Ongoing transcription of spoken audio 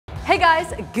Hey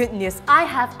guys, good news, I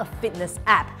have a fitness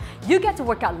app. You get to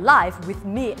work out live with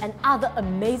me and other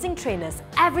amazing trainers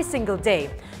every single day.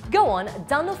 Go on,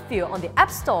 download Feel on the App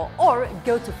Store or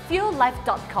go to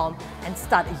feellife.com and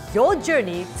start your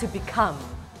journey to become.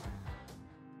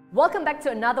 Welcome back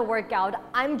to another workout.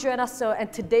 I'm Joanna Soh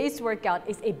and today's workout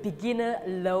is a beginner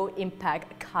low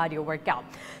impact cardio workout.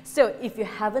 So if you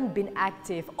haven't been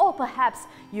active or perhaps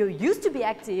you used to be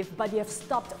active but you have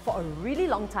stopped for a really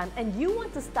long time and you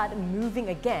want to start moving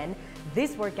again,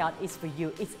 this workout is for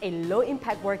you. It's a low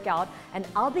impact workout and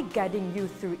I'll be guiding you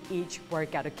through each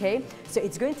workout, okay? So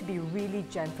it's going to be really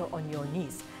gentle on your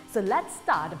knees. So let's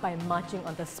start by marching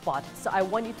on the spot. So I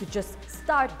want you to just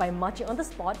start by marching on the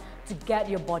spot to get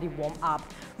your body warm up.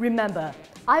 Remember,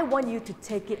 I want you to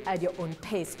take it at your own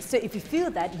pace. So if you feel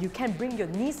that you can bring your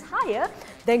knees higher,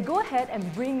 then go ahead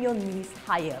and bring your knees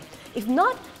higher. If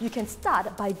not, you can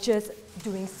start by just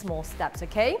doing small steps,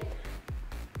 okay?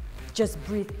 Just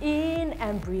breathe in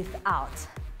and breathe out.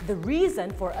 The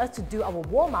reason for us to do our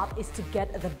warm-up is to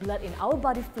get the blood in our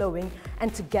body flowing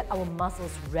and to get our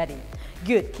muscles ready.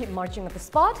 Good, keep marching on the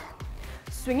spot.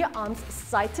 Swing your arms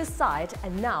side to side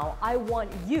and now I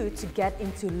want you to get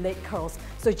into leg curls.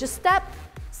 So just step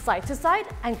side to side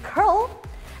and curl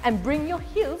and bring your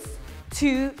heels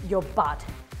to your butt.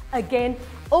 Again,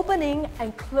 opening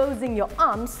and closing your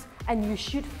arms and you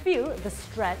should feel the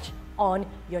stretch on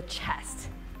your chest.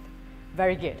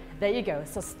 Very good, there you go.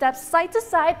 So step side to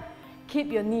side,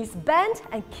 keep your knees bent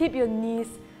and keep your knees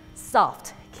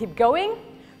soft. Keep going,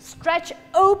 stretch,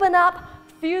 open up,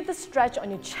 feel the stretch on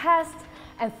your chest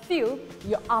and feel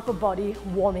your upper body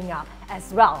warming up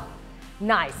as well.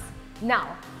 Nice.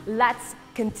 Now, let's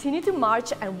continue to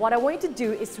march and what I want you to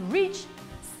do is reach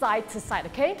side to side,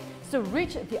 okay? So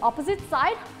reach the opposite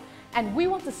side and we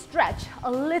want to stretch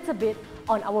a little bit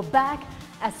on our back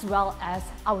as well as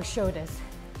our shoulders.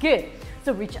 Good.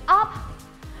 So reach up,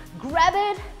 grab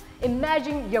it,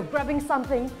 imagine you're grabbing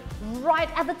something right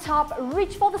at the top,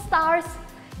 reach for the stars.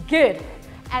 Good.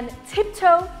 And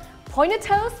tiptoe, point your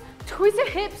toes, twist your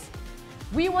hips.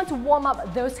 We want to warm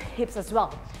up those hips as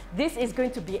well. This is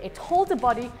going to be a total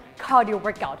body cardio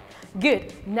workout.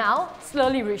 Good. Now,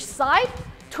 slowly reach side,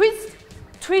 twist,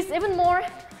 twist even more.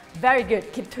 Very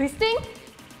good. Keep twisting.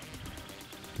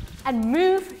 And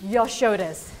move your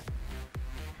shoulders.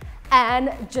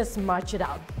 And just march it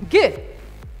out. Good.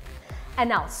 And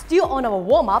now, still on our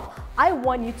warm-up, I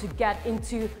want you to get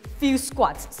into few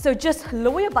squats. So just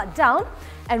lower your butt down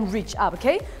and reach up,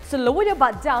 okay? So lower your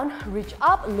butt down, reach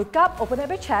up, look up, open up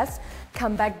your chest,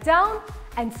 come back down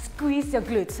and squeeze your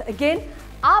glutes. Again,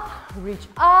 up, reach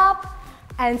up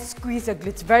and squeeze your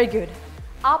glutes. Very good.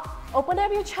 Up, open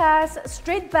up your chest,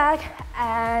 straight back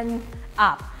and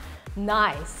up.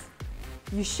 Nice.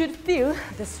 You should feel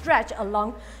the stretch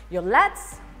along your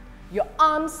legs, your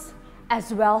arms,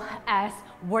 as well as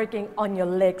working on your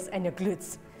legs and your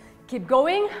glutes. Keep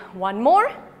going, one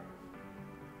more.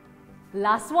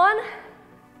 Last one.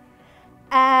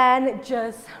 And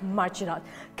just march it out.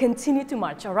 Continue to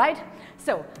march, all right?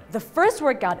 So the first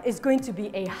workout is going to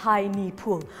be a high knee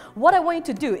pull. What I want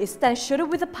you to do is stand shoulder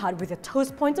width apart with your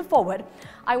toes pointed forward.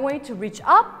 I want you to reach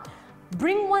up,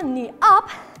 bring one knee up,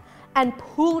 and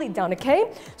pull it down,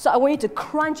 okay? So I want you to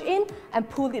crunch in and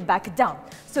pull it back down.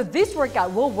 So this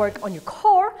workout will work on your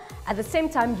core. At the same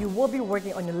time, you will be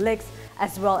working on your legs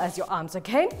as well as your arms,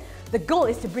 okay? The goal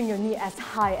is to bring your knee as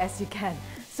high as you can.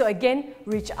 So again,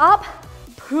 reach up,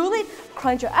 pull it,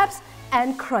 crunch your abs,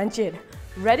 and crunch it.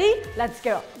 Ready? Let's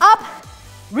go. Up,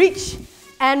 reach,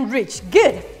 and reach.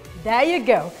 Good. There you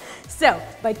go. So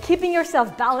by keeping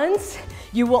yourself balanced,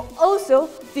 you will also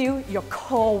feel your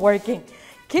core working.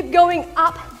 Keep going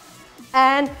up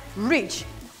and reach.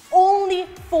 Only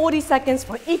 40 seconds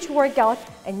for each workout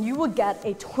and you will get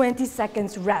a 20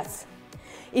 seconds rest.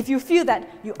 If you feel that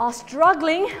you are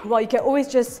struggling, well, you can always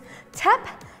just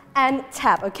tap and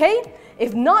tap, okay?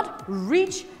 If not,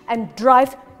 reach and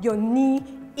drive your knee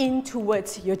in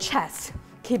towards your chest.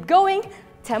 Keep going,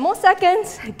 10 more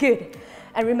seconds, good.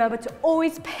 And remember to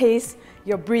always pace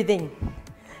your breathing.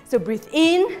 So breathe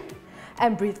in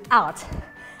and breathe out.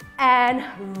 And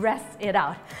rest it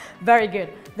out. Very good.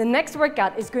 The next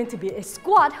workout is going to be a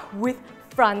squat with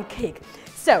front kick.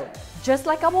 So, just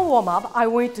like our warm-up, I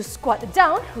want you to squat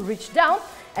down, reach down.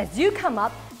 As you come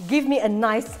up, give me a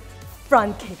nice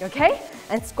front kick, okay?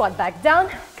 And squat back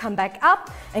down, come back up,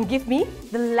 and give me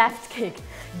the left kick.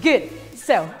 Good.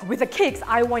 So, with the kicks,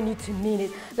 I want you to mean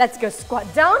it. Let's go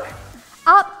squat down,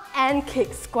 up and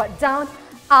kick. Squat down,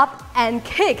 up and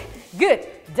kick. Good.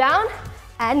 Down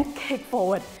and kick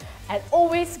forward. And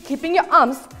always keeping your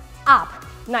arms up.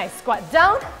 Nice. Squat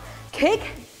down, kick,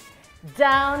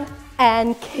 down,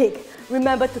 and kick.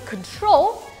 Remember to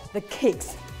control the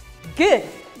kicks. Good.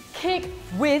 Kick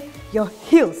with your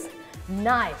heels.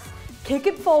 Nice. Kick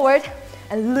it forward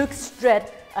and look straight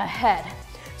ahead.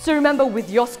 So remember, with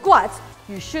your squats,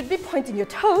 you should be pointing your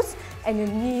toes and your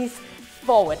knees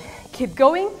forward. Keep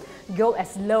going. Go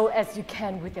as low as you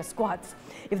can with your squats.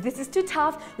 If this is too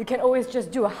tough, you can always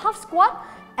just do a half squat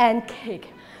and kick.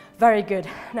 Very good.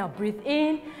 Now breathe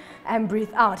in and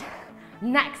breathe out.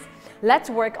 Next, let's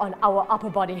work on our upper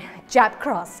body jab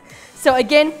cross. So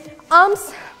again,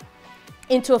 arms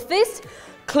into a fist,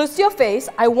 close to your face.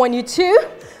 I want you to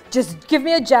just give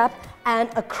me a jab and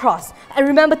a cross. And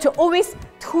remember to always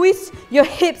twist your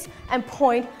hips and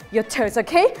point your toes,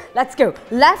 okay? Let's go.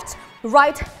 Left,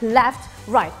 right,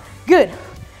 right. Good.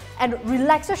 And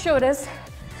relax your shoulders.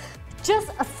 Just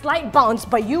a slight bounce,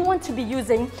 but you want to be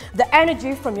using the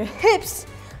energy from your hips,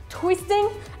 twisting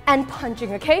and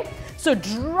punching, okay? So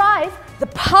drive the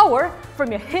power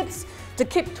from your hips to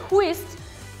keep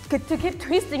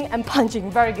twisting and punching.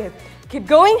 Very good. Keep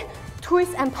going,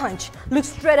 twist and punch. Look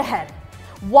straight ahead.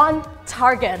 One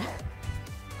target.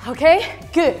 Okay,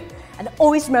 good. And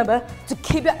always remember to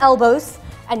keep your elbows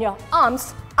and your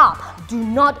arms up. Do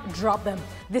not drop them.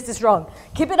 This is wrong.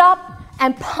 Keep it up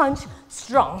and punch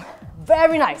strong.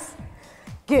 Very nice.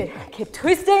 Good. Keep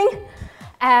twisting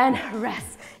and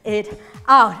rest it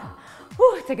out.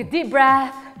 Whew, take a deep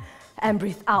breath and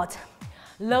breathe out.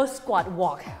 Low squat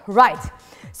walk. Right.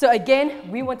 So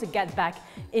again, we want to get back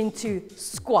into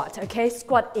squat, okay?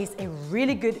 Squat is a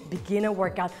really good beginner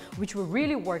workout which will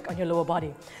really work on your lower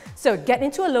body. So get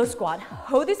into a low squat,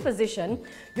 hold this position.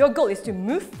 Your goal is to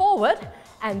move forward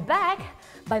and back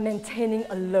by maintaining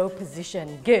a low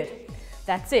position. Good.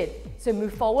 That's it. So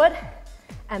move forward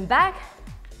and back,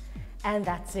 and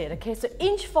that's it, okay? So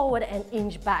inch forward and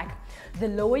inch back. The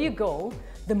lower you go,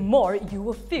 the more you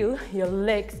will feel your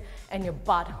legs and your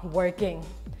butt working.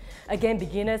 Again,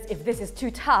 beginners, if this is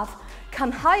too tough,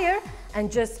 come higher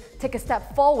and just take a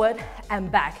step forward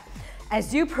and back.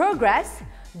 As you progress,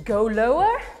 go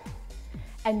lower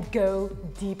and go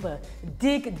deeper.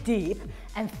 Dig deep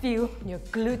and feel your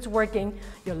glutes working,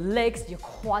 your legs, your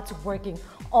quads working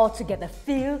all together.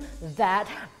 Feel that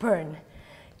burn.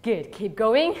 Good, keep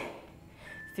going.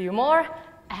 Few more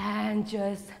and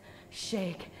just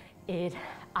shake it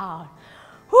out.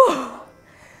 Whew.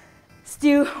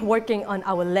 Still working on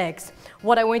our legs.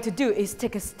 What I want to do is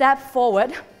take a step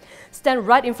forward, stand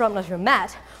right in front of your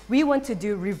mat. We want to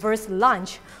do reverse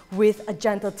lunge with a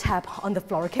gentle tap on the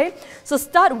floor, okay? So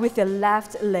start with your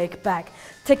left leg back.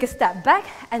 Take a step back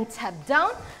and tap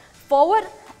down, forward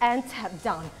and tap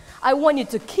down. I want you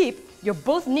to keep your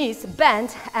both knees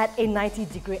bent at a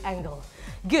 90-degree angle.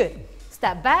 Good.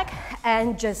 Step back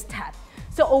and just tap.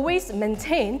 So always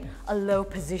maintain a low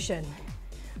position.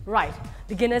 Right.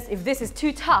 Beginners, if this is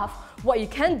too tough, what you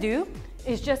can do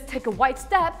is just take a wide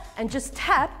step and just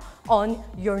tap on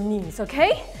your knees,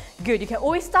 okay? Good. You can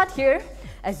always start here.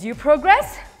 As you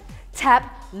progress,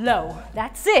 tap low.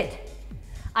 That's it.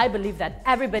 I believe that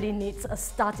everybody needs a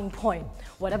starting point.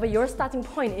 Whatever your starting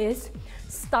point is,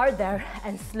 start there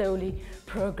and slowly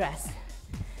progress.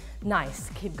 Nice.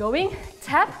 Keep going.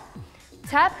 Tap,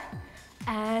 tap,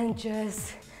 and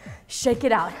just shake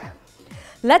it out.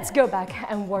 Let's go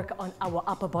back and work on our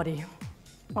upper body.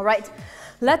 All right,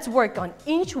 let's work on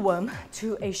inchworm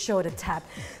to a shoulder tap.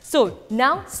 So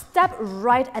now step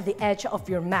right at the edge of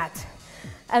your mat.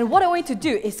 And what I want you to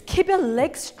do is keep your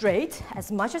legs straight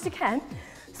as much as you can.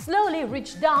 Slowly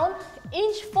reach down,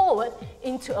 inch forward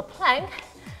into a plank,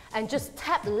 and just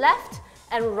tap left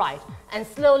and right. And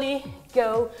slowly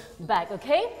go back,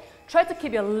 okay? Try to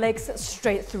keep your legs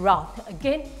straight throughout.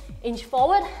 Again, inch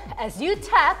forward. As you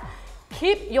tap,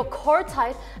 keep your core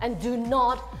tight and do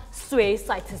not sway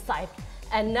side to side.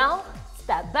 And now,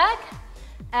 step back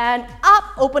and up,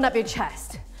 open up your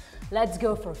chest. Let's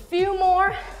go for a few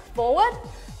more. Forward,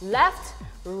 left,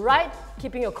 right,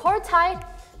 keeping your core tight,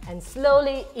 and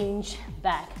slowly inch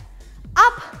back.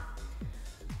 Up.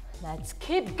 Let's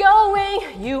keep going.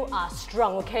 You are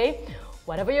strong, okay?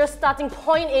 Whatever your starting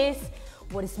point is,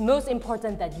 what is most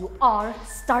important that you are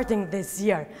starting this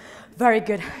year. Very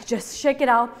good. Just shake it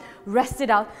out, rest it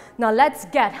out. Now let's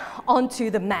get onto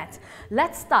the mat.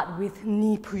 Let's start with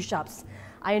knee push-ups.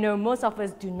 I know most of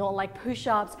us do not like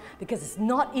push-ups because it's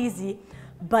not easy,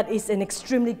 but it's an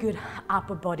extremely good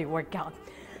upper body workout.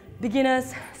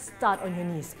 Beginners, start on your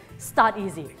knees. Start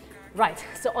easy. Right,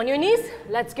 so on your knees,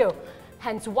 let's go.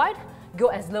 Hands wide, go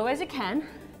as low as you can,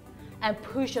 and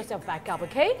push yourself back up,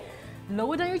 okay?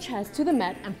 Lower down your chest to the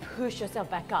mat and push yourself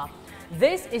back up.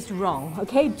 This is wrong,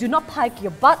 okay? Do not pike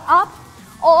your butt up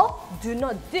or do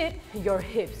not dip your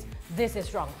hips. This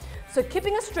is wrong. So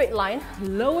keeping a straight line,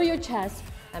 lower your chest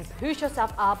and push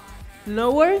yourself up.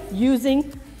 Lower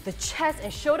using the chest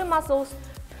and shoulder muscles.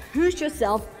 Push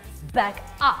yourself back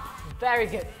up. Very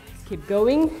good. Keep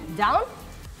going, down,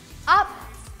 up,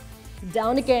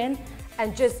 down again,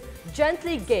 and just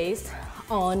gently gaze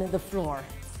on the floor.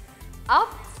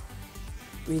 Up,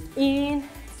 breathe in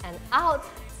and out.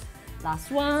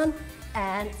 Last one,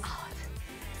 and out.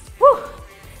 Whew.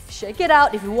 Shake it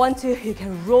out. If you want to, you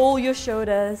can roll your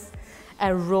shoulders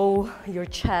and roll your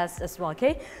chest as well,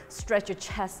 okay? Stretch your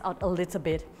chest out a little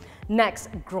bit.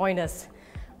 Next, groiners.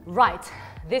 Right,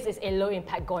 this is a low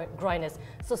impact groiners.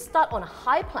 So start on a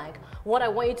high plank. What I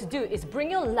want you to do is bring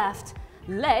your left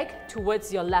leg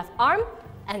towards your left arm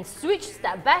and switch,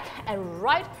 step back and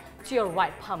right to your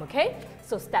right palm, okay?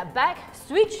 So step back,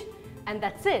 switch, and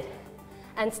that's it.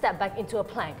 And step back into a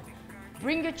plank.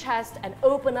 Bring your chest and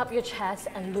open up your chest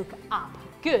and look up.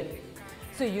 Good.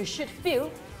 So you should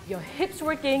feel your hips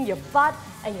working, your butt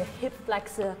and your hip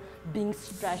flexor being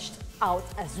stretched out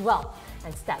as well.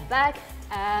 And step back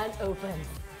and open.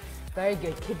 Very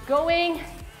good. Keep going.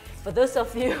 For those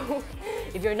of you,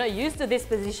 if you're not used to this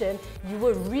position, you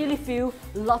will really feel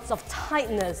lots of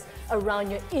tightness around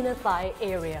your inner thigh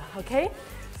area, okay?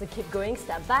 So keep going.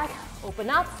 Step back, open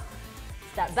up,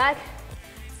 step back,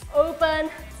 open,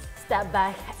 step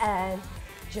back, and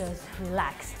just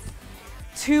relax.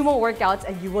 2 more workouts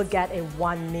and you will get a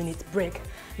 1-minute break.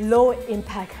 Low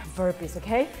impact burpees,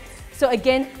 okay? So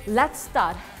again, let's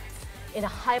start in a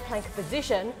high plank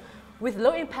position. With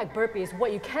low impact burpees,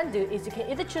 what you can do is you can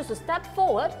either choose to step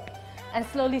forward and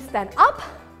slowly stand up,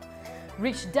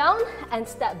 reach down and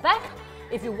step back.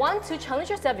 If you want to challenge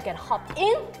yourself, you can hop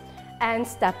in and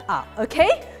step up,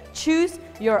 okay? Choose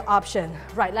your option.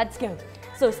 Right, let's go.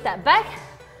 So step back,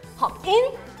 hop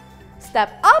in,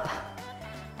 step up,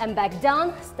 and back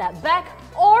down, step back,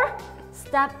 or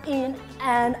step in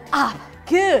and up.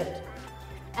 Good.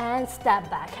 And step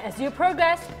back. As you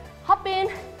progress, hop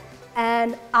in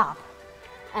and up.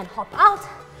 And hop out,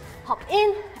 hop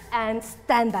in, and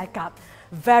stand back up.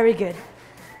 Very good.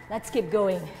 Let's keep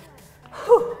going.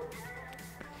 Whew.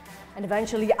 And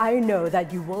eventually, I know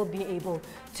that you will be able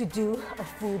to do a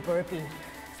full burpee.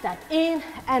 Step in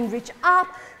and reach up,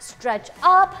 stretch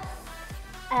up,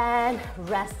 and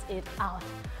rest it out.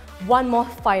 One more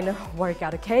final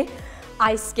workout, okay?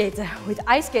 Ice skater. With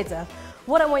ice skater,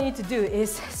 what I want you to do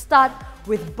is start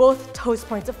with both toes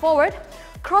pointed forward,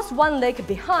 cross one leg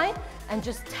behind, and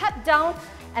just tap down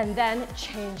and then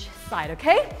change side,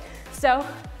 okay? So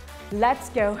let's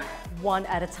go one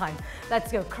at a time.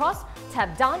 Let's go cross,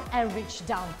 tap down, and reach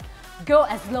down. Go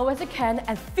as low as you can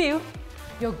and feel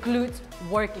your glutes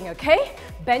working, okay?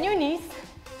 Bend your knees,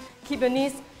 keep your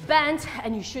knees bent,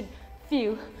 and you should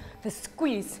feel the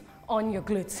squeeze on your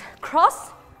glutes.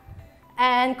 Cross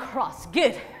and cross,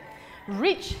 good.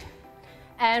 Reach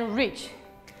and reach.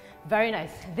 Very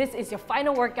nice. This is your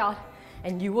final workout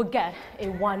and you will get a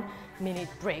 1-minute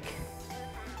break.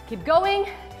 Keep going.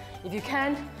 If you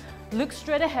can, look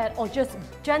straight ahead or just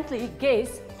gently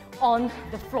gaze on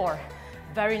the floor.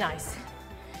 Very nice.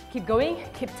 Keep going,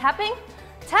 keep tapping,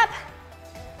 tap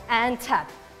and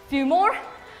tap. Few more,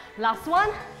 last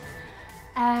one,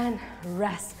 and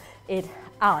rest it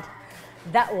out.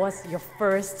 That was your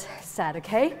first set,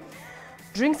 okay?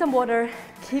 Drink some water,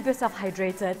 keep yourself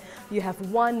hydrated. You have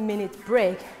 1-minute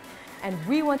break, and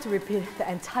we want to repeat the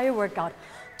entire workout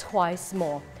twice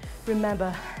more.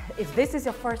 Remember, if this is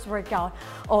your first workout,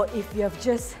 or if you have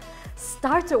just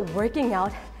started working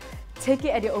out, take it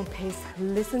at your own pace,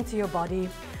 listen to your body,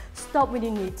 stop when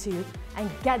you need to, and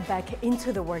get back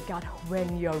into the workout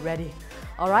when you're ready.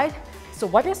 All right? So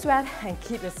wipe your sweat and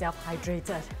keep yourself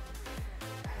hydrated.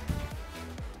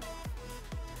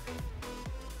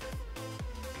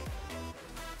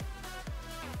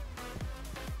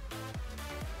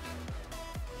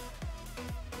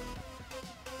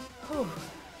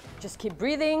 Just keep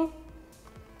breathing.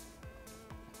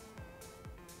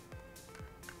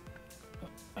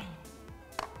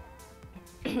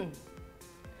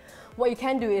 What you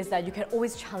can do is that you can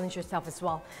always challenge yourself as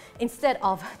well. Instead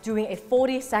of doing a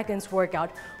 40 seconds workout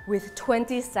with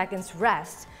 20 seconds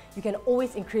rest, you can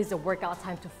always increase the workout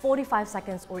time to 45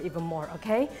 seconds or even more,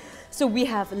 okay? So we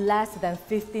have less than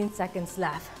 15 seconds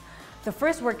left. The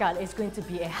first workout is going to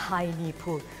be a high knee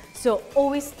pull. So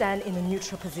always stand in a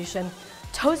neutral position,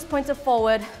 toes pointed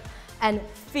forward, and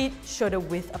feet shoulder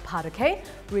width apart, okay?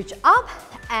 Reach up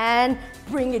and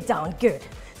bring it down, good.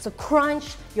 So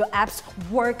crunch your abs,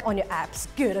 work on your abs,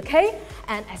 good, okay?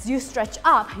 And as you stretch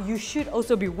up, you should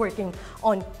also be working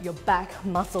on your back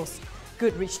muscles.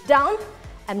 Good, reach down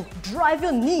and drive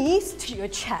your knees to your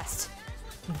chest.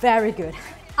 Very good.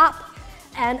 Up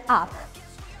and up.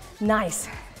 Nice.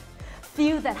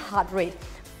 Feel that heart rate.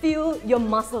 Feel your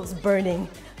muscles burning.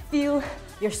 Feel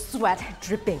your sweat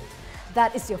dripping.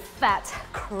 That is your fat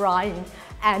crying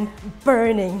and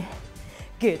burning.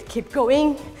 Good. Keep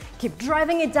going. Keep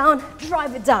driving it down.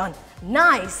 Drive it down.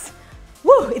 Nice.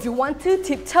 Woo. If you want to,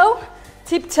 tiptoe,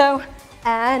 tiptoe,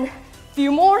 and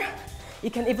few more.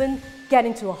 You can even get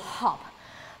into a hop.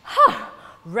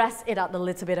 Rest it out a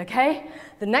little bit, okay?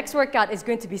 The next workout is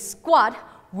going to be squat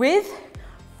with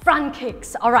front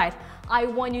kicks. All right, I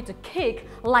want you to kick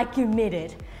like you mean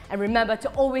it. And remember to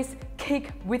always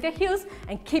kick with your heels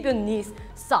and keep your knees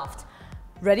soft.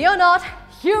 Ready or not?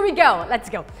 Here we go. Let's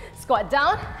go. Squat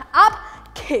down, up,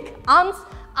 kick. Arms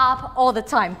up all the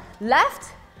time.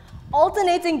 Left,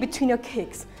 alternating between your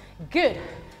kicks. Good.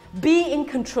 Be in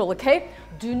control, okay?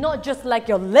 Do not just let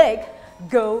your leg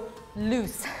go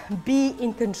loose. Be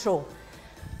in control.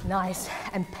 Nice.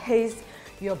 And pace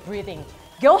your breathing.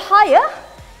 Go higher.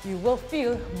 You will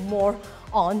feel more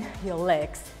on your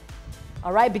legs.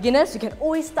 All right, beginners, you can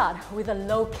always start with a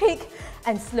low kick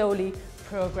and slowly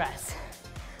progress.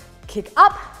 Kick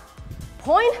up,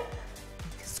 point,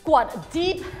 squat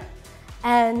deep,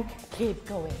 and keep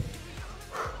going.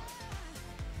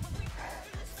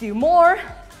 Few more.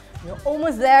 You're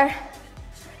almost there.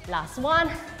 Last one.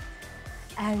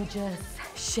 And just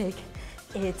shake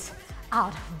it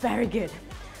out. Very good.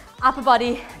 Upper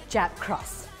body, jab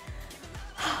cross.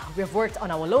 We have worked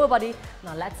on our lower body.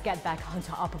 Now let's get back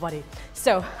onto our upper body.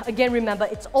 So again, remember,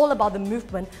 it's all about the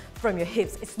movement from your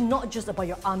hips. It's not just about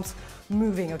your arms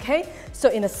moving, okay? So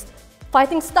in a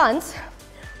fighting stance,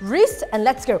 wrist and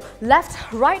let's go.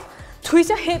 Left, right, twist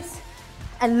your hips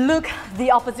and look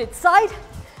the opposite side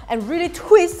and really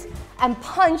twist and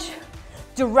punch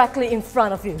directly in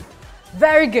front of you.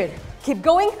 Very good. Keep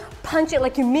going, punch it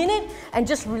like you mean it, and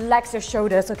just relax your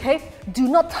shoulders, okay? Do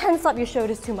not tense up your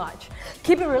shoulders too much.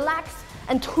 Keep it relaxed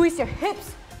and twist your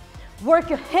hips. Work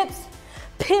your hips,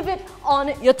 pivot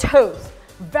on your toes.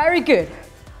 Very good.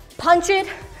 Punch it.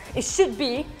 It should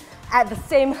be at the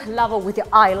same level with your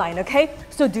eye line, okay?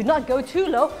 So do not go too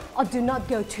low or do not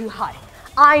go too high.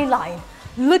 Eye line.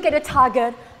 Look at the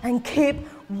target and keep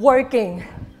working.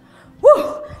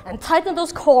 Woo! And tighten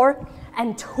those core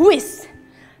and twist.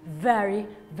 Very,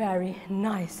 very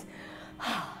nice.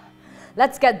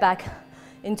 Let's get back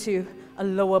into a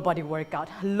lower body workout,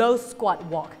 low squat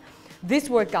walk. This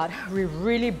workout will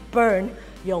really burn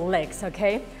your legs,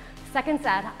 okay? Second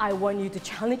set, I want you to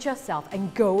challenge yourself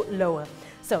and go lower.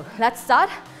 So let's start.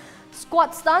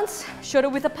 Squat stance, shoulder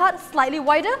width apart, slightly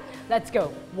wider. Let's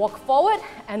go. Walk forward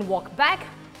and walk back.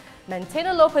 Maintain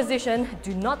a low position.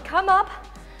 Do not come up.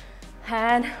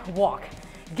 And walk.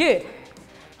 Good.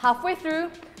 Halfway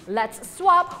through, let's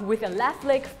swap with your left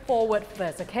leg forward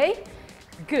first, okay?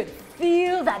 Good.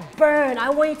 Feel that burn.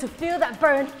 I want you to feel that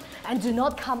burn and do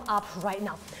not come up right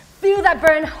now. Feel that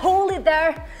burn. Hold it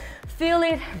there. Feel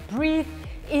it. Breathe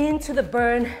into the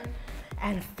burn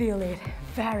and feel it.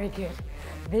 Very good.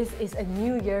 This is a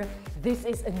new year. This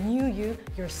is a new you.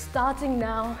 You're starting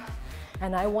now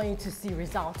and I want you to see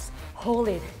results. Hold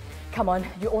it. Come on.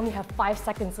 You only have 5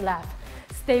 seconds left.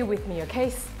 Stay with me, okay?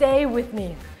 Stay with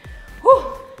me. Whew.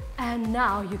 And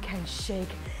now you can shake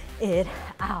it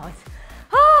out.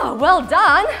 Oh, well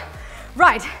done.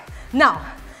 Right, now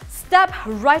step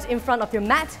right in front of your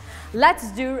mat.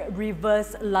 Let's do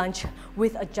reverse lunge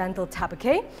with a gentle tap,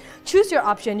 okay? Choose your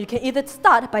option. You can either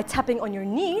start by tapping on your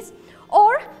knees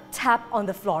or tap on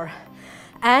the floor.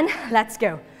 And let's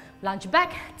go. Lunge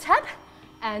back, tap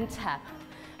and tap.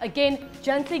 Again,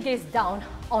 gently gaze down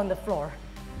on the floor.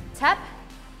 Tap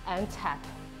and tap.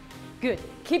 Good.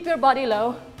 Keep your body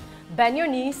low. Bend your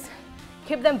knees.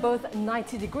 Keep them both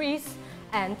 90 degrees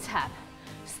and tap.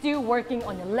 Still working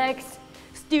on your legs.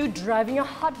 Still driving your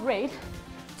heart rate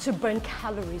to burn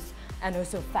calories and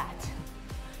also fat.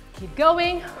 Keep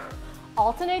going.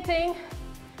 Alternating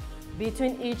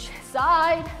between each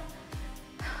side.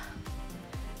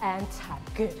 And tap.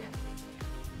 Good.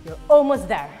 You're almost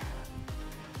there.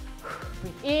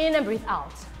 Breathe in and breathe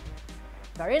out.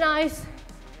 Very nice.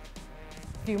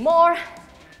 Few more.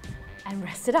 And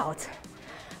rest it out.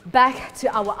 Back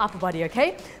to our upper body,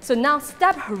 okay? So now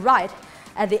step right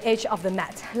at the edge of the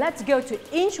mat. Let's go to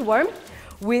inchworm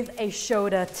with a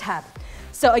shoulder tap.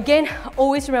 So again,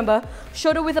 always remember,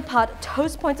 shoulder width apart,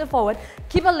 toes pointed forward,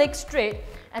 keep your legs straight,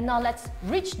 and now let's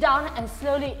reach down and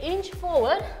slowly inch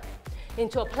forward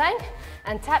into a plank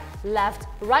and tap left,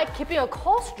 right, keeping your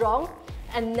core strong,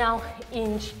 and now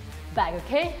inch back,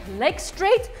 okay? Legs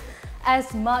straight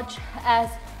as much as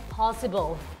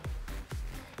possible.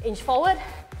 Inch forward,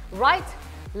 right,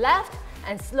 left,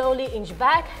 and slowly inch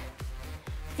back.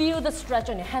 Feel the stretch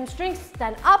on your hamstrings.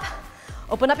 Stand up,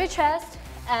 open up your chest,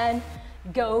 and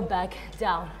go back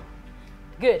down.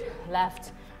 Good.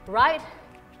 Left, right.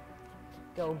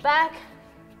 Go back.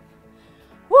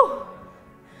 Woo.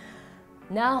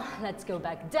 Now let's go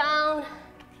back down.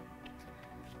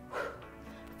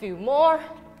 Few more.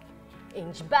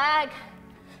 Inch back.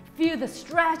 Feel the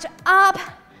stretch up.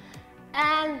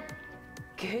 And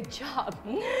good job.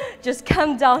 Just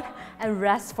come down and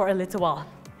rest for a little while.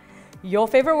 Your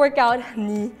favorite workout,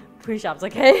 knee push-ups,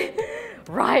 okay?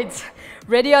 Right.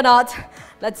 Ready or not,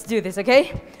 let's do this,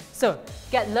 okay? So,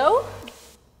 get low.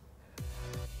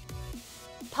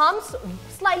 Palms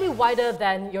slightly wider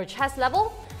than your chest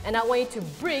level. And I want you to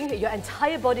bring your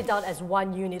entire body down as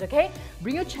one unit, okay?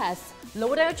 Bring your chest,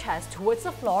 lower down your chest towards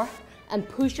the floor and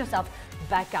push yourself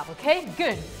back up, okay?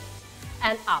 Good.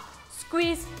 And up.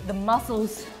 Squeeze the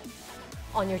muscles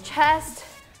on your chest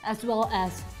as well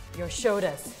as your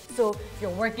shoulders. So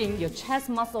you're working your chest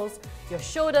muscles, your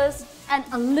shoulders, and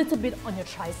a little bit on your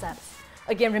triceps.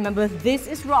 Again, remember, this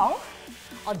is wrong.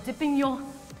 Or dipping your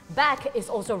back is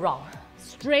also wrong.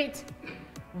 Straight,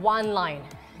 one line.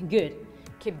 Good.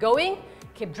 Keep going,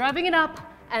 keep driving it up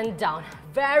and down.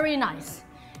 Very nice.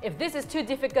 If this is too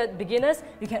difficult, beginners,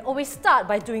 you can always start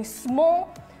by doing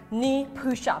small knee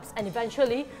push-ups and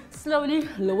eventually slowly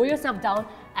lower yourself down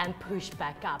and push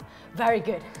back up. Very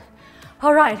good.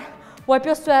 All right, wipe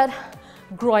your sweat.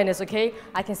 Groiners, okay?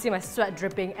 I can see my sweat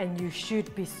dripping and you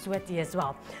should be sweaty as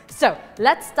well. So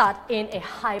let's start in a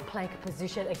high plank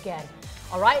position again.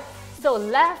 All right, so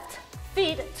left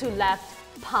feet to left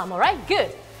palm, all right?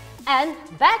 Good. And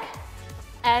back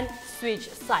and switch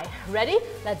side. Ready?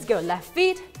 Let's go. Left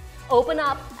feet, open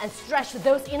up and stretch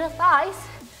those inner thighs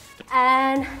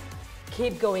and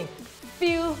keep going.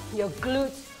 Feel your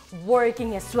glutes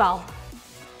working as well.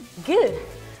 Good.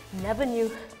 Never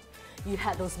knew you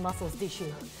had those muscles, did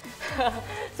you?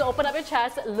 So open up your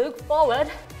chest, look forward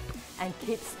and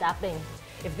keep stepping.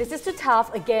 If this is too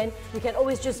tough, again, you can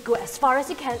always just go as far as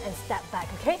you can and step back,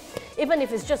 okay? Even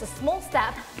if it's just a small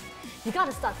step, you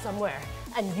gotta start somewhere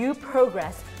and you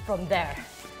progress from there.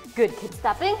 Good, keep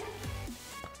stepping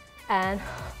and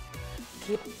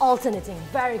keep alternating.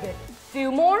 Very good.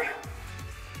 Few more.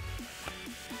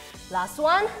 Last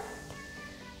one.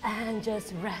 And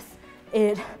just rest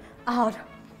it out.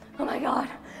 Oh my God,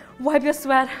 wipe your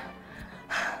sweat.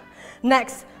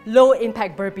 Next, low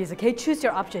impact burpees, okay? Choose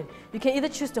your option. You can either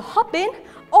choose to hop in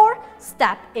or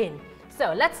step in.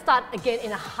 So let's start again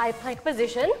in a high plank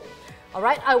position. All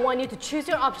right, I want you to choose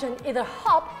your option, either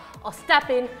hop or step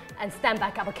in and stand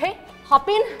back up, okay? Hop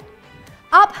in,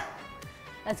 up,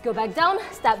 let's go back down,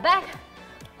 step back,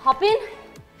 hop in,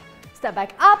 step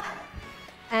back up,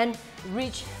 and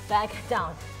reach back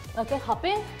down. Okay, hop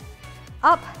in,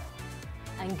 up,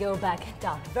 and go back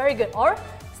down. Very good. Or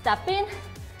step in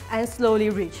and slowly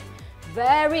reach.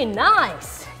 Very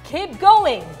nice. Keep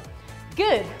going.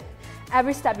 Good.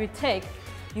 Every step you take,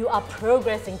 you are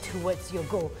progressing towards your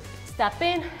goal. Step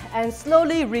in and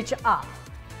slowly reach up.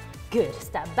 Good.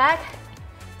 Step back,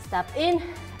 step in,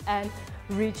 and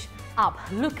reach up.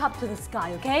 Look up to the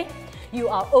sky, okay? You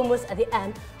are almost at the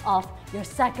end of your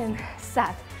second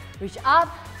set. Reach up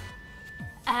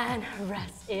and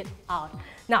rest it out.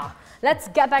 Now, let's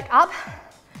get back up.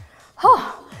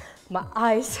 Oh, my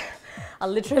eyes are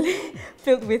literally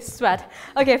filled with sweat.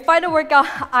 Okay, final workout,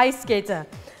 ice skater.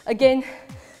 Again,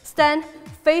 stand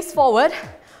face forward,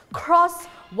 cross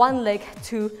one leg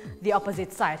to the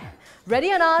opposite side.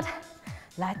 Ready or not?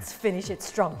 Let's finish it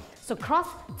strong. So cross,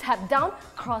 tap down,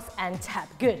 cross and tap.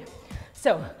 Good.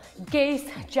 So gaze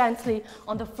gently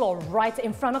on the floor right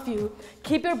in front of you.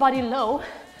 Keep your body low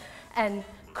and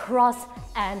cross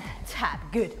and tap.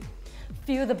 Good.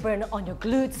 Feel the burn on your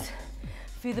glutes.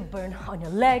 Feel the burn on your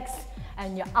legs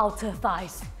and your outer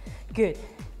thighs. Good.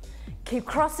 Keep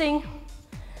crossing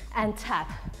and tap.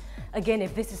 Again,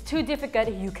 if this is too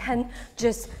difficult, you can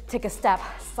just take a step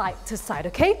side to side,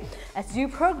 okay? As you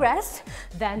progress,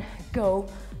 then go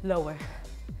lower.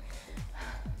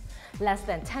 Less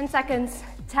than 10 seconds.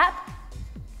 Tap,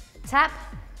 tap.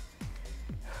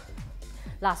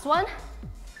 Last one.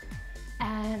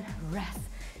 And rest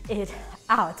it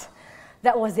out.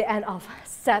 That was the end of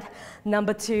set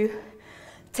number 2.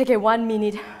 Take a 1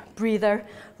 minute breather,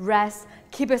 rest,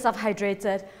 keep yourself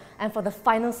hydrated, and for the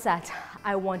final set,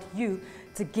 I want you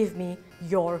to give me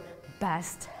your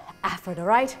best effort, all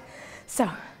right? So,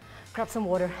 grab some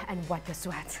water and wipe your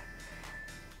sweat.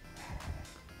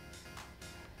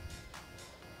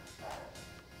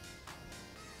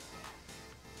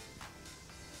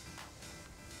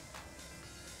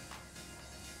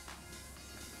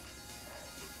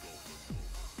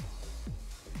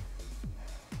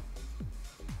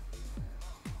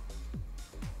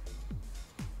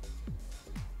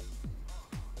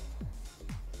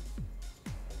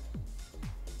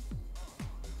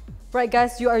 Right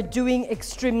guys, you are doing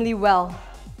extremely well.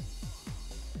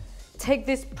 Take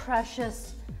this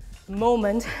precious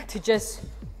moment to just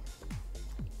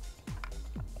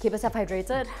keep yourself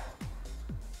hydrated.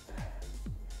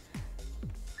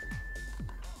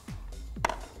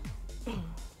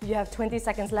 You have 20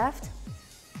 seconds left.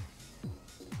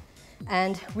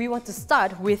 And we want to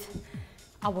start with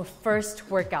our first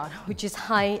workout, which is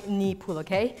high knee pull,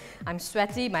 okay? I'm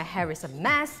sweaty, my hair is a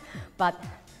mess, but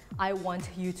I want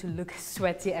you to look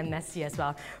sweaty and messy as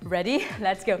well. Ready?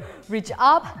 Let's go. Reach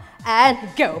up and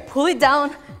go. Pull it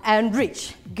down and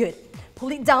reach. Good.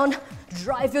 Pull it down,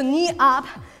 drive your knee up,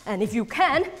 and if you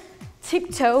can,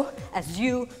 tiptoe as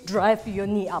you drive your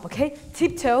knee up, okay?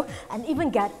 Tiptoe and even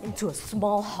get into a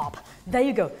small hop. There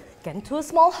you go. Get into a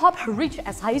small hop, reach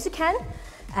as high as you can,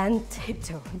 and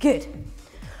tiptoe. Good.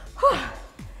 Whew.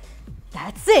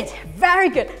 That's it. Very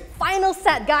good. Final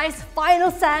set, guys.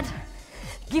 Final set.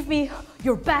 Give me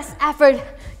your best effort.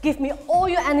 Give me all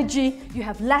your energy. You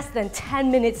have less than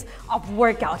 10 minutes of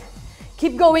workout.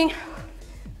 Keep going.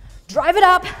 Drive it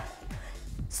up.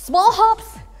 Small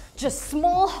hops. Just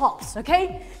small hops,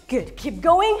 okay? Good. Keep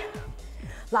going.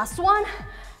 Last one.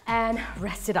 And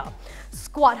rest it up.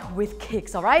 Squat with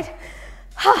kicks, all right?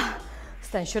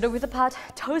 Stand shoulder width apart.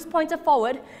 Toes pointed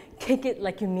forward. Kick it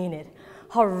like you mean it.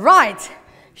 All right.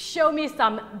 Show me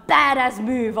some badass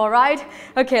move, all right?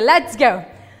 Okay, let's go.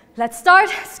 Let's start.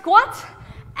 Squat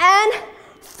and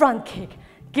front kick.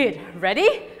 Good.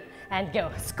 Ready? And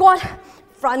go. Squat,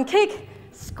 front kick,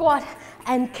 squat,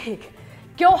 and kick.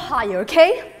 Go higher,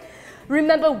 okay?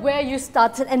 Remember where you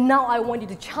started, and now I want you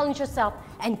to challenge yourself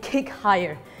and kick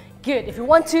higher. Good. If you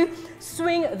want to,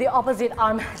 swing the opposite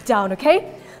arm down,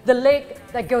 okay? The leg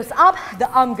that goes up, the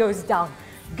arm goes down.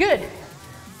 Good.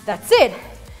 That's it.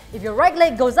 If your right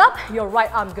leg goes up, your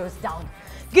right arm goes down.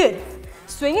 Good.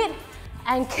 Swing it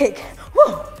and kick.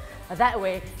 Woo. That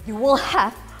way, you will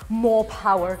have more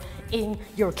power in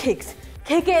your kicks.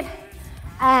 Kick it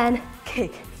and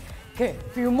kick. Good. A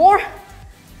few more.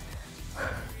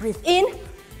 Breathe in,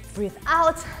 breathe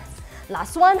out.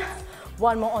 Last one.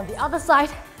 One more on the other side.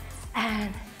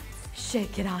 And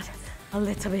shake it out a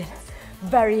little bit.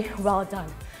 Very well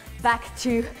done. Back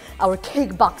to our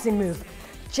kickboxing move.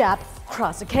 Jab,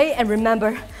 cross, okay? And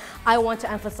remember, I want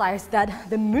to emphasize that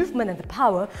the movement and the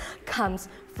power comes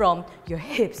from your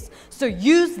hips. So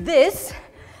use this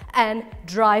and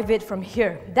drive it from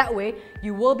here. That way,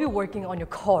 you will be working on your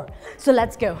core. So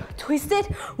let's go. Twist it,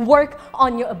 work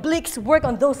on your obliques, work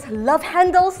on those love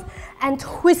handles, and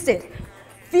twist it.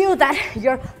 Feel that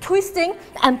you're twisting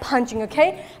and punching,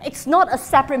 okay? It's not a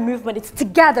separate movement, it's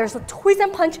together. So twist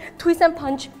and punch,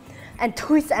 and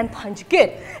twist and punch. Good.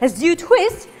 As you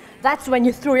twist, that's when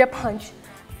you throw your punch.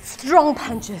 Strong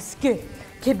punches. Good.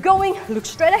 Keep going, look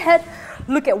straight ahead,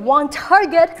 look at one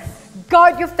target,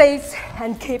 guard your face,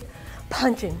 and keep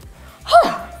punching.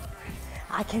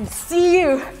 I can see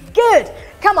you. Good.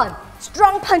 Come on.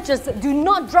 Strong punches. Do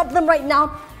not drop them right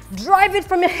now. Drive it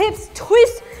from your hips,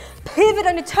 twist, pivot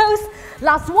on your toes.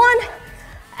 Last one,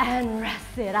 and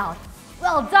rest it out.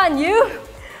 Well done, you.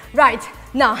 Right,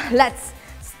 now let's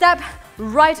step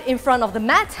right in front of the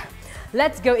mat.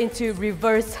 Let's go into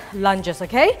reverse lunges,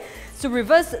 okay? So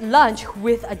reverse lunge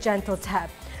with a gentle tap.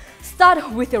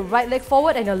 Start with your right leg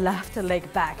forward and your left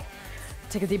leg back.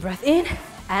 Take a deep breath in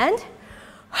and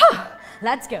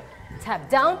let's go. Tap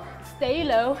down, stay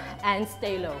low and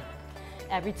stay low.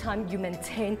 Every time you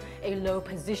maintain a low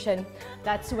position,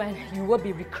 that's when you will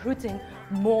be recruiting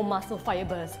more muscle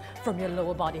fibers from your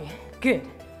lower body. Good.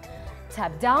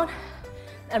 Tap down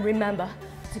and remember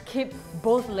to keep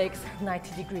both legs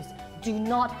 90 degrees. Do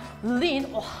not lean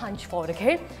or hunch forward,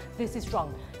 okay? This is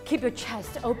wrong. Keep your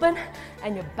chest open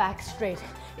and your back straight.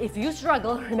 If you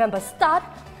struggle, remember, start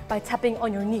by tapping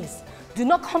on your knees. Do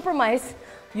not compromise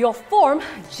your form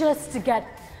just to get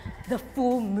the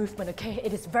full movement, okay?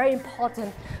 It is very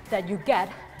important that you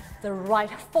get the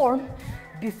right form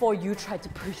before you try to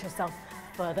push yourself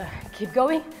further. Keep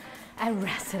going and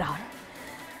rest it out.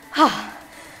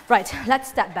 Right, let's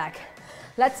step back.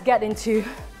 Let's get into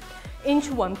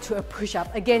inchworm to a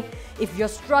push-up. Again, if you're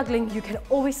struggling, you can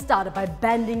always start by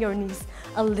bending your knees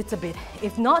a little bit.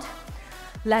 If not,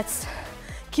 let's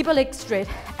keep your legs straight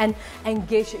and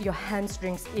engage your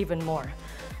hamstrings even more.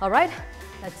 All right,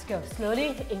 let's go.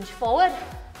 Slowly inch forward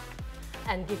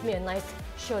and give me a nice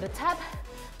shoulder tap.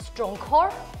 Strong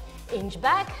core, inch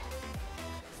back,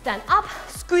 stand up,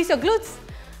 squeeze your glutes,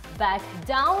 back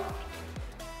down.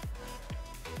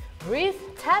 Breathe,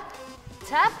 tap,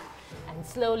 tap, and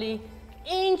slowly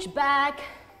inch back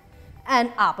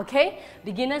and up, okay?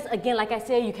 Beginners, again, like I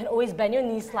say, you can always bend your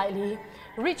knees slightly.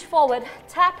 Reach forward,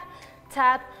 tap,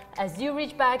 tap, As you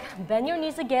reach back, bend your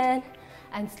knees again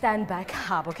and stand back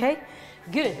up, okay?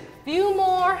 Good. Few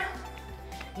more.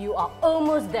 You are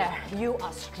almost there. You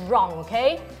are strong,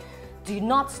 okay? Do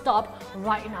not stop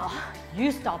right now.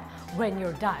 You stop when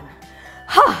you're done.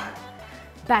 Ha!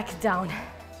 Back down.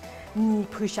 Knee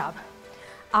push-up.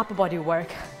 Upper body work.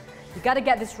 You gotta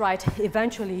get this right.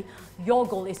 Eventually, your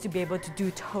goal is to be able to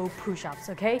do toe push-ups,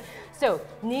 okay? So,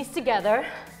 knees together,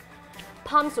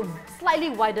 palms slightly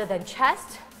wider than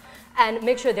chest, and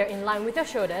make sure they're in line with your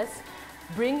shoulders.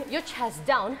 Bring your chest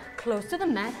down, close to the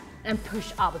mat, and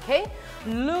push up, okay?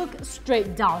 Look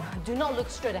straight down. Do not look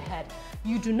straight ahead.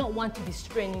 You do not want to be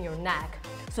straining your neck.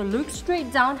 So look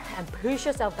straight down and push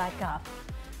yourself back up.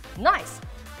 Nice.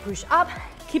 Push up,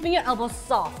 keeping your elbows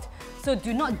soft. So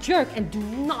do not jerk and do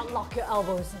not lock your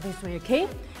elbows this way, okay?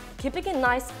 Keeping it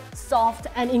nice, soft,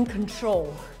 and in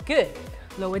control. Good.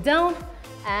 Lower down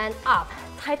and up.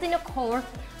 Tighten your core,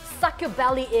 suck your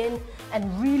belly in,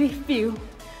 and really feel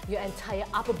your entire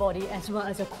upper body as well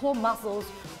as your core muscles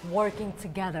working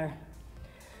together.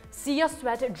 See your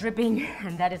sweat dripping,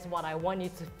 and that is what I want you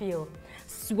to feel.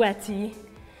 Sweaty,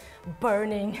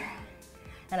 burning,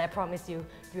 and I promise you,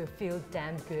 you'll feel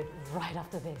damn good right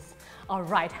after this. All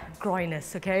right,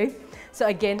 groiners, okay? So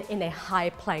again, in a high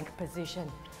plank position.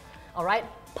 All right,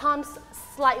 palms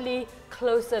slightly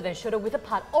closer than shoulder width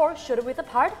apart or shoulder width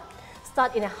apart.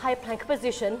 Start in a high plank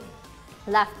position.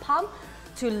 Left palm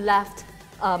to left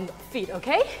feet,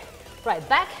 okay? Right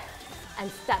back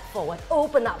and step forward.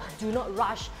 Open up, do not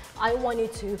rush. I want you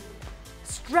to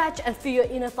stretch and feel your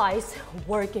inner thighs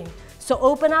working. So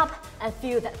open up and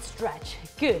feel that stretch.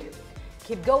 Good.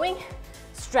 Keep going,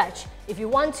 stretch. If you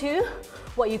want to,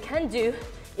 what you can do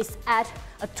is add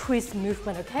a twist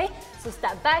movement, okay? So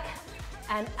step back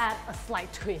and add a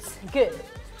slight twist. Good.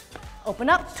 Open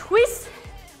up, twist,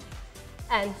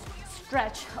 and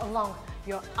stretch along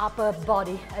your upper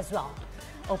body as well.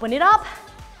 Open it up.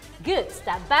 Good.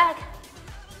 Step back,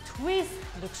 twist,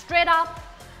 look straight up,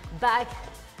 back,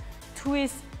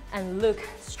 twist, and look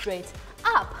straight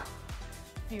up.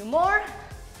 Few more.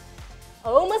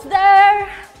 Almost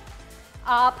there.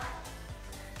 Up.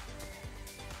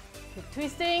 Keep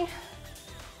twisting.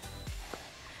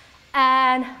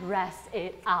 And rest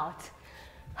it out.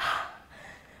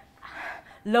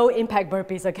 Low impact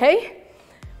burpees, okay?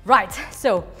 Right,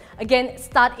 so again,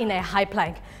 start in a high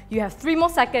plank. You have 3 more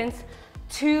seconds,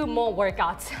 2 more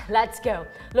workouts. Let's go.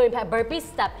 Low impact burpees,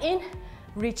 step in,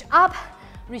 reach up,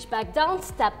 reach back down,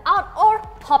 step out, or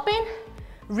hop in,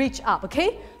 reach up,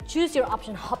 okay? Choose your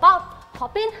option. Hop out,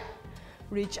 hop in,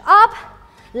 reach up.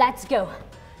 Let's go.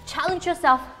 Challenge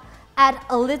yourself, add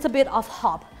a little bit of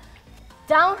hop.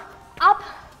 Down, up,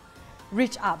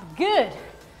 reach up. Good.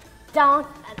 Down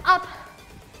and up,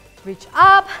 reach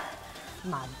up.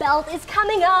 My belt is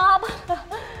coming up.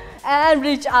 And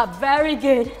reach up. Very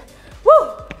good. Woo!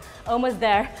 Almost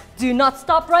there. Do not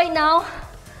stop right now.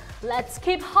 Let's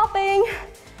keep hopping.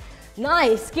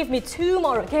 Nice. Give me 2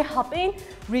 more, okay? Hop in,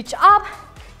 reach up.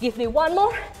 Give me 1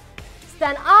 more.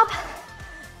 Stand up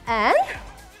and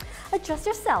adjust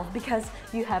yourself because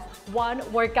you have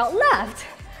 1 workout left.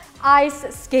 Ice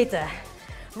skater.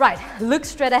 Right, look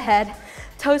straight ahead.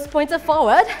 Toes pointed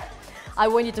forward. I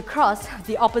want you to cross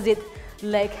the opposite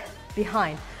leg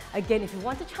behind. Again, if you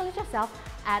want to challenge yourself,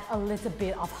 add a little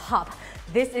bit of hop.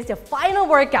 This is your final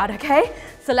workout, okay?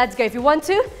 So let's go. If you want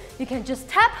to, you can just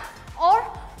tap or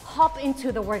hop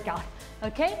into the workout,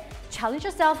 okay? Challenge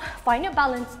yourself, find your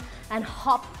balance, and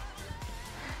hop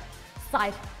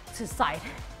side to side.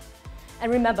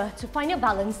 And remember, to find your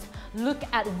balance, look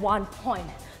at 1 point.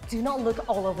 Do not look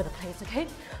all over the place, okay?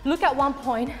 Look at 1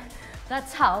 point.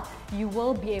 That's how you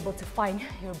will be able to find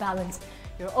your balance.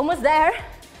 You're almost there.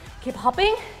 Keep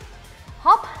hopping.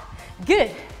 Hop.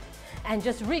 Good. And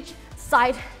just reach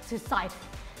side to side.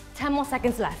 10 more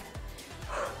seconds left.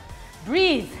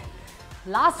 Breathe.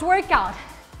 Last workout.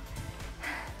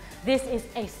 This is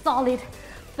a solid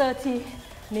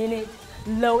 30-minute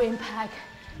low impact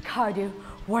cardio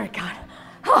workout.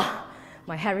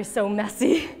 My hair is so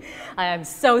messy. I am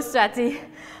so sweaty,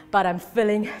 but I'm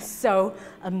feeling so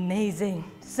amazing.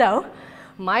 So,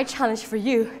 my challenge for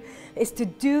you is to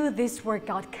do this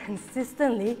workout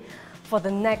consistently for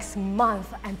the next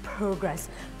month and progress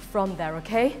from there,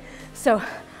 okay? So,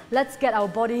 let's get our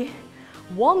body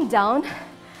warmed down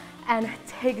and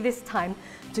take this time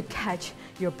to catch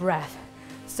your breath.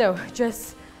 So,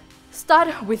 just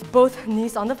start with both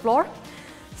knees on the floor.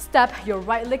 Step your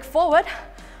right leg forward.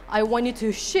 I want you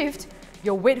to shift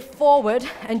your weight forward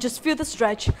and just feel the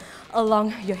stretch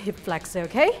along your hip flexor,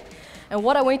 okay? And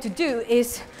what I want you to do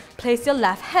is place your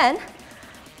left hand,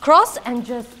 cross and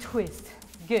just twist.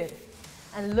 Good.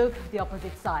 and look the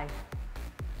opposite side.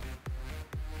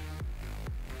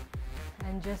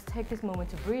 And just take this moment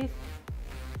to breathe.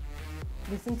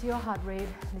 Listen to your heart rate,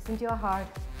 listen to your heart,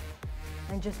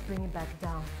 and just bring it back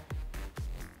down.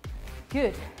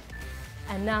 Good.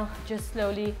 And now just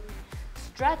slowly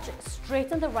stretch,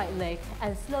 straighten the right leg,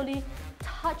 and slowly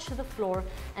touch the floor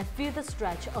and feel the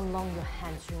stretch along your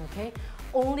hamstring, okay?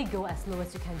 Only go as low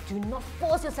as you can. Do not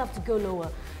force yourself to go lower.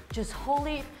 Just hold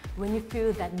it. When you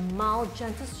feel that mild,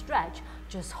 gentle stretch,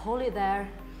 just hold it there.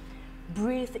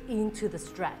 Breathe into the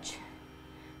stretch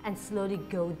and slowly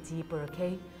go deeper,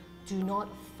 okay? Do not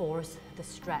force the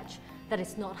stretch. That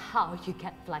is not how you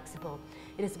get flexible.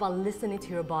 It is about listening to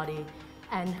your body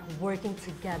and working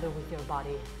together with your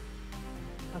body.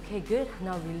 Okay, good.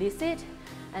 Now release it.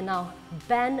 And now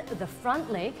bend the front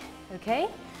leg, okay?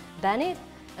 Bend it.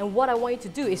 And what I want you to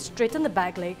do is straighten the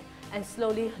back leg and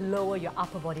slowly lower your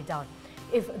upper body down.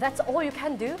 If that's all you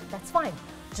can do, that's fine.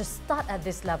 Just start at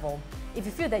this level. If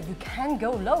you feel that you can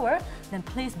go lower, then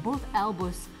place both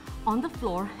elbows on the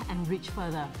floor and reach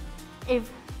further.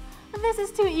 If this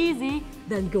is too easy,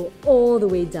 then go all the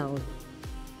way down.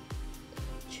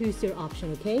 Choose your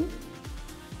option, okay?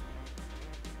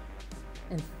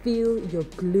 And feel your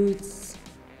glutes,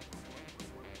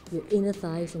 your inner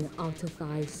thighs and your outer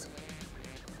thighs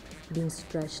being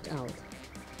stretched out.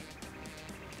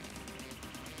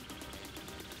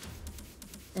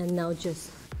 And now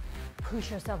just push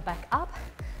yourself back up.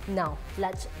 Now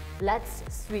let's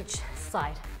switch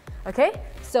side. Okay?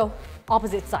 So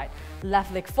opposite side.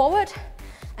 Left leg forward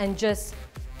and just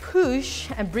push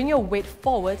and bring your weight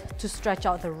forward to stretch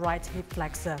out the right hip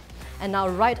flexor. And now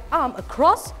right arm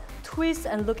across, twist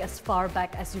and look as far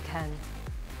back as you can.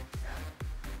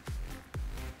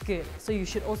 Good. So you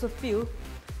should also feel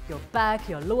your back,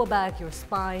 your lower back, your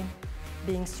spine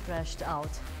being stretched out.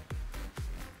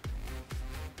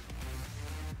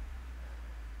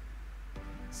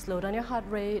 Slow down your heart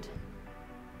rate.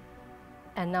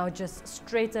 And now just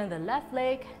straighten the left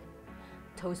leg,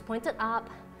 toes pointed up,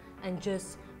 and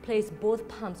just place both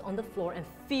palms on the floor and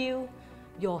feel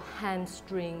your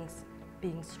hamstrings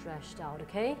being stretched out,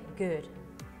 okay? Good.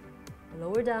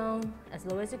 Lower down as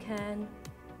low as you can.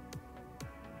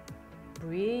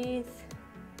 Breathe.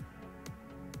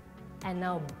 And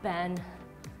now bend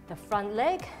the front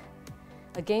leg.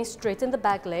 Again, straighten the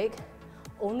back leg.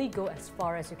 Only go as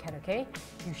far as you can, okay?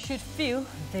 You should feel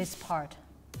this part.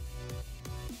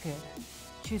 Good.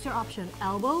 Choose your option,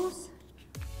 elbows,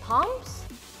 palms,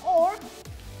 or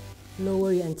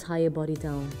lower your entire body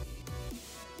down.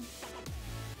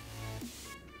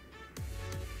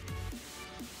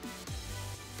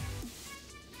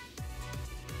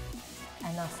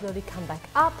 And now slowly come back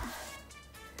up.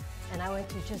 And I want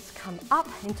to just come up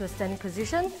into a standing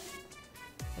position.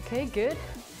 Okay, good.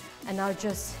 And now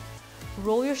just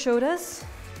roll your shoulders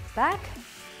back.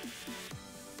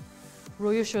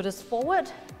 Roll your shoulders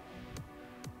forward.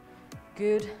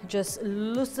 Good. Just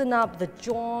loosen up the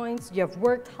joints. You have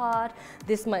worked hard.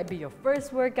 This might be your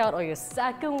first workout or your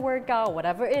second workout,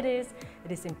 whatever it is.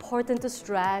 It is important to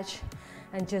stretch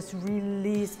and just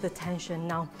release the tension.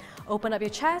 Now, open up your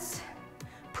chest.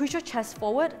 Push your chest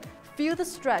forward. Feel the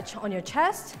stretch on your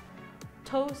chest.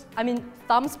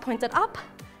 Thumbs pointed up.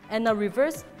 And now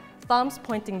reverse. Thumbs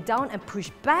pointing down and push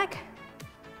back.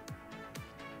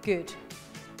 Good.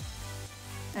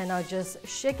 And now just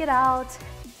shake it out.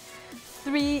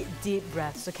 3 deep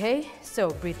breaths, okay? So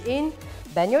breathe in,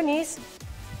 bend your knees,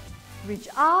 reach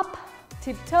up,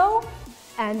 tiptoe,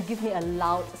 and give me a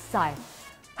loud sigh.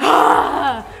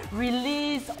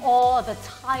 Release all the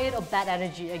tired or bad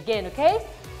energy again, okay?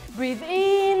 Breathe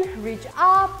in, reach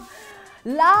up,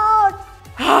 loud.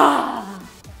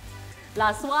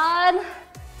 Last one.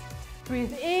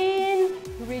 Breathe in,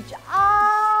 reach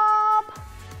up,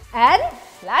 and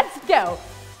let's go.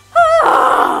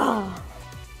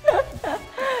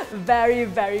 Very,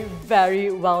 very,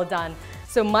 very well done.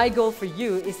 So my goal for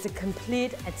you is to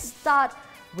complete and start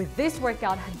with this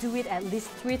workout. Do it at least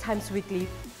 3 times weekly,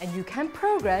 and you can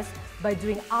progress by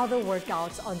doing other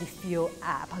workouts on the Feel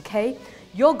app, okay?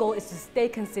 Your goal is to stay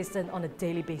consistent on a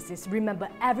daily basis. Remember,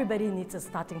 everybody needs a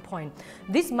starting point.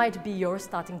 This might be your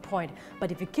starting point,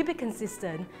 but if you keep it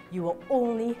consistent, you will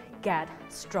only get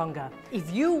stronger.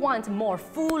 If you want more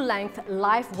full-length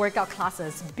live workout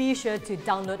classes, be sure to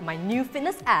download my new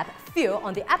fitness app, Feel,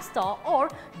 on the App Store, or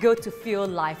go to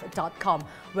feellife.com,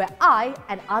 where I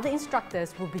and other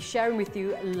instructors will be sharing with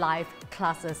you live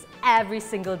classes every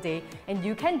single day, and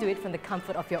you can do it from the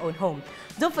comfort of your own home.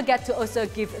 Don't forget to also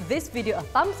give this video a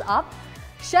thumbs up,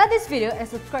 share this video, and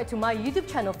subscribe to my YouTube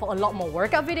channel for a lot more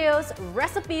workout videos,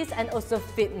 recipes, and also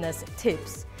fitness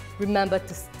tips. Remember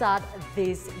to start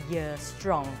this year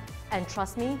strong. And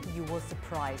trust me, you will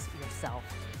surprise yourself.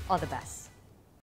 All the best.